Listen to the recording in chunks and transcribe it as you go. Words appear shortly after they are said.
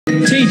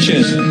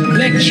teachers,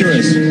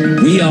 lecturers.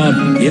 We are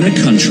in a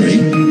country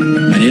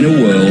and in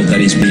a world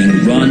that is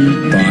being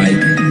run by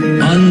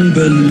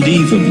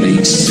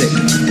unbelievably sick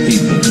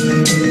people.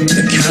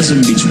 The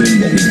chasm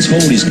between what we're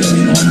told is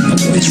going on and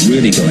what is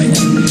really going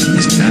on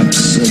is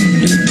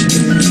absolutely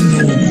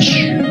enormous.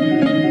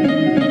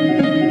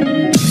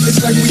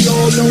 It's like we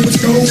all know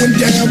what's going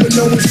down, but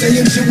no one's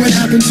saying shit. What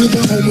happened to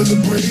the home of the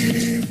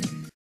brave?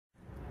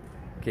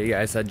 Okay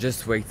guys, I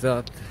just waked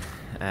up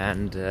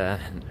and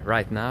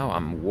right now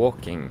I'm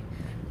walking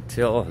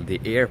till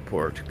the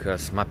airport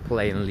because my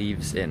plane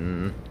leaves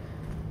in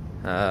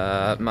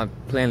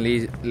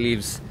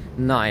leaves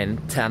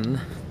 9:10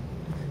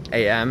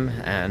 a.m.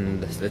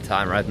 and the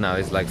time right now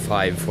is like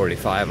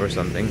 5:45 or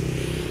something.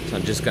 So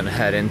I'm just gonna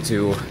head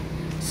into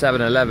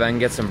 7-Eleven,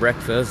 get some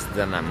breakfast,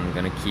 then I'm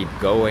gonna keep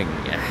going.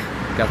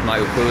 Got my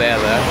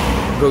ukulele,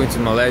 going to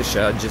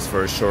Malaysia just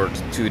for a short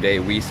 2-day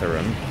visa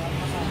run.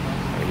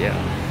 But yeah.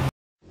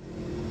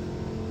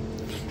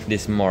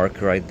 This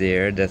mark right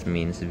there, that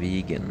means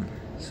vegan.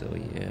 So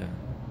yeah.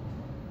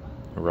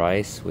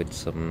 Rice with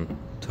some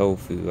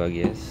tofu, I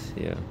guess,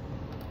 yeah.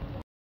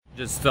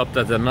 Just stopped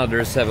at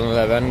another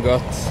 7-Eleven,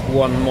 got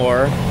one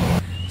more.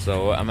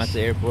 So I'm at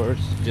the airport,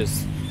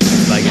 just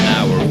like an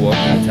hour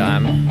walking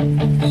time.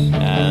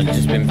 And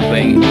just been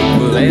playing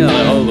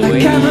ukulele all the way.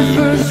 I got my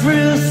first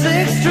real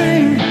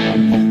 6-string,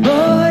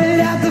 bought it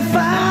at the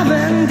 5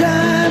 and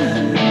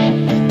dime.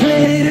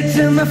 Played it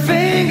till my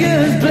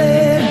fingers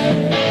bled.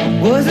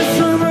 Was the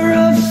summer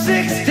of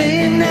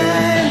 '69.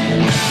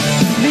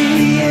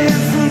 Me and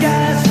some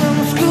guys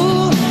from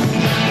school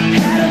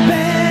had a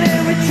band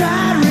and we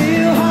tried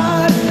real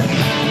hard.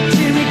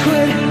 Jimmy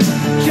quit,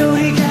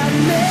 Jody got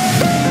mad.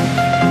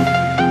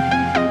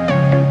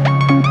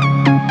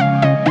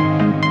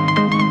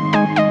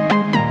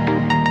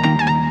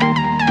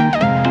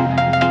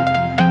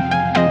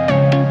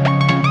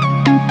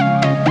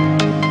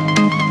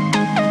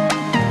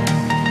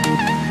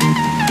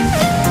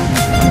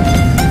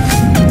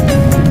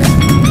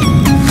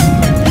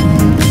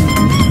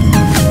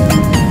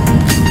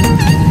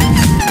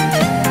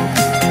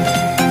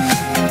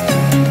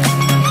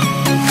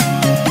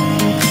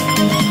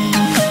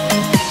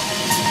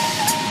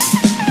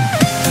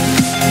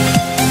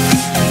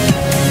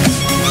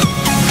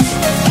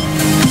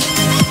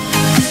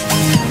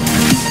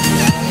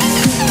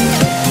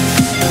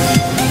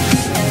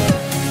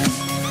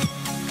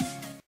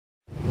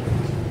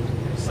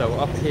 So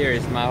up here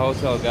is my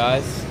hotel,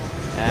 guys,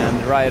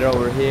 and right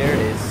over here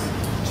is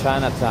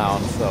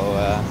Chinatown, so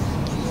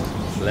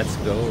let's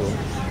go.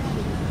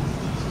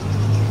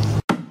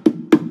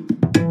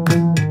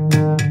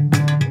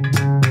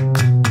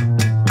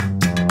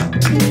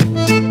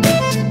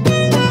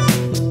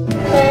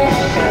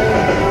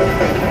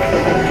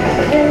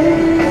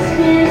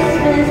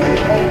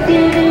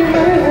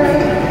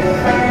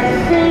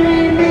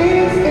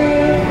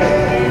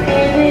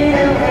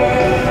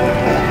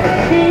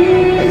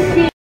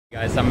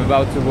 I'm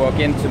about to walk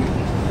into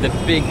the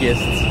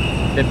biggest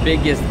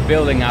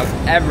building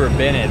I've ever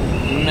been in.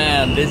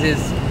 Man, this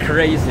is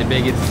crazy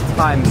big. It's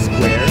Times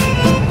Square.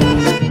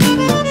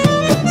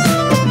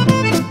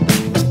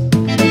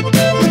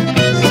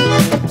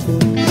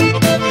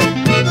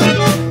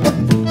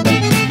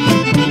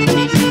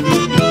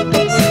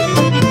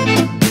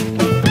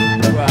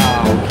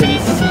 Wow, can you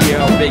see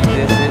how big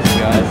this is,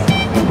 guys?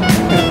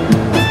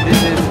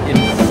 This is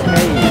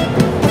insane.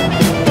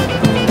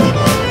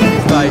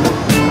 It's like,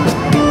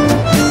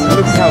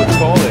 look how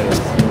tall it is.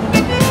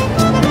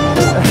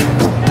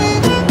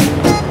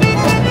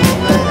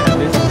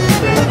 This is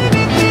crazy.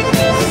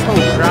 It's so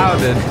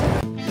crowded.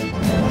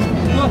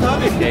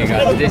 Okay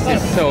guys, this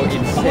is so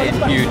insane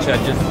huge.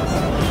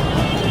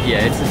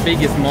 Yeah, it's the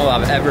biggest mall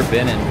I've ever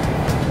been in.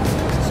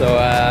 So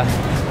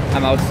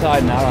I'm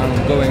outside now.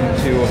 I'm going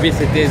to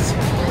visit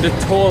the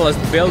tallest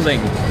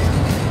building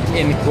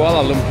in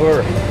Kuala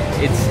Lumpur.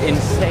 It's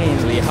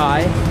insanely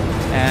high.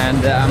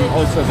 And I'm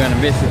also gonna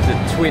visit the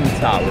Twin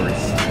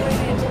Towers.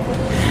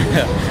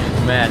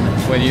 Man,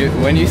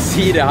 when you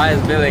see the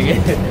highest building,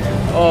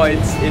 oh,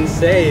 it's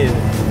insane.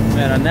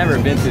 Man, I've never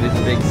been to this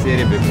big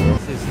city before.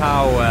 This is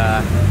how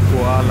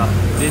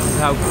this is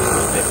how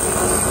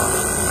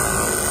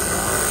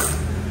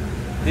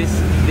this is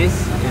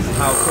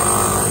how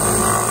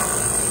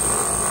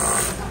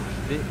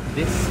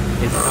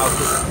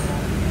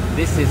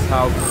this is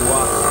how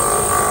Kuala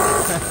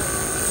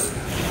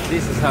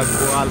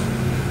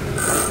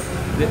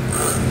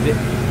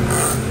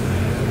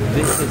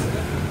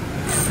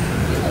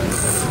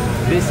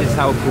This is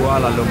how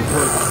Kuala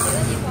Lumpur.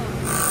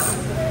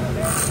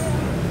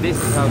 This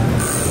is how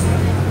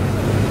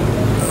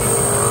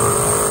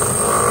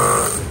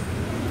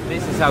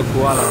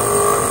Kuala.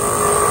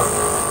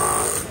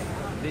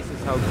 This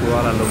is how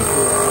Kuala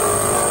Lumpur.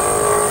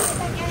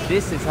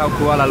 This is how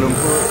Kuala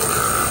Lumpur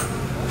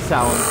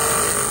sounds.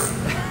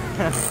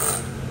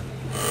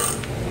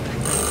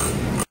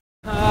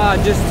 I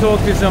just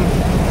talked to some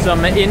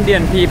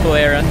Indian people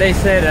here, and they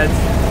say that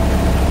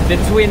the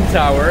Twin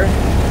Tower,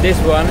 this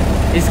one,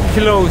 is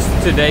closed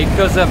today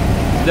because of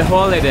the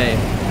holiday.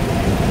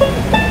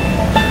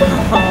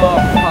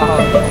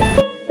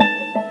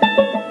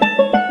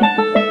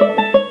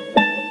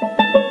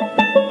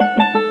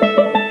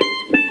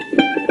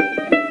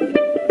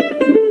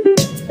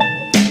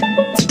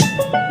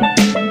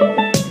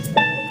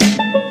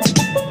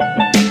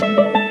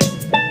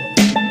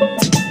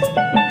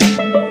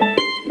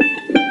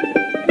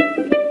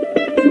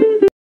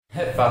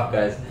 Fuck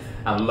guys,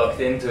 I'm locked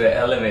into an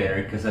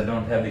elevator because I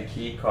don't have the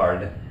key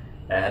card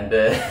and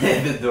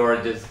the door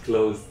just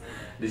closed.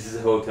 This is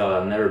a hotel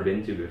I've never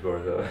been to before,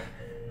 so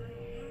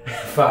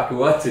fuck,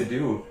 what to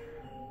do?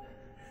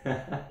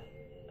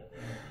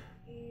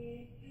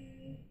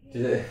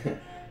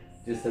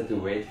 Just have to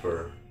wait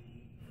for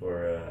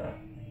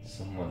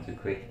someone to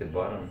click the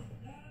button.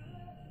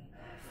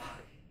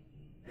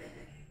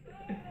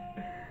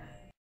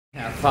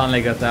 I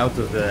finally got out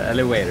of the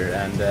elevator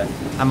and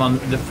I'm on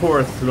the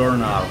 4th floor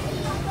now.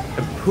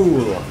 A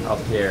pool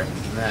up here,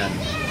 man.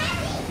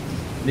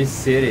 This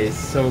city is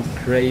so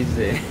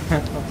crazy.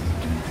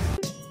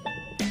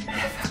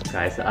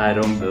 Guys, I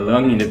don't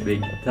belong in a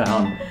big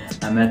town.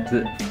 I'm at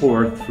the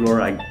 4th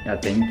floor, I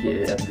think,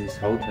 at this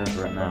hotel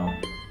right now.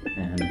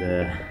 And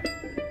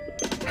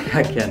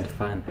I can't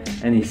find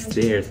any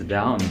stairs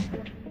down.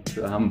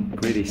 So I'm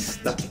pretty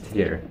stuck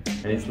here.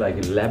 And it's like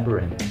a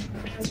labyrinth.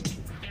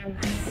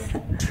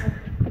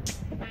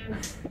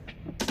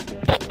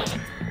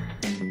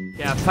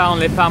 Yeah, I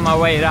finally found my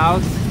way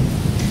out.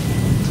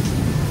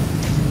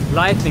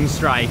 Lightning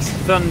strikes,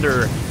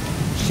 thunder,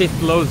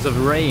 shitloads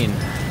of rain.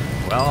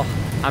 Well,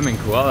 I'm in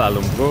Kuala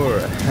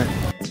Lumpur.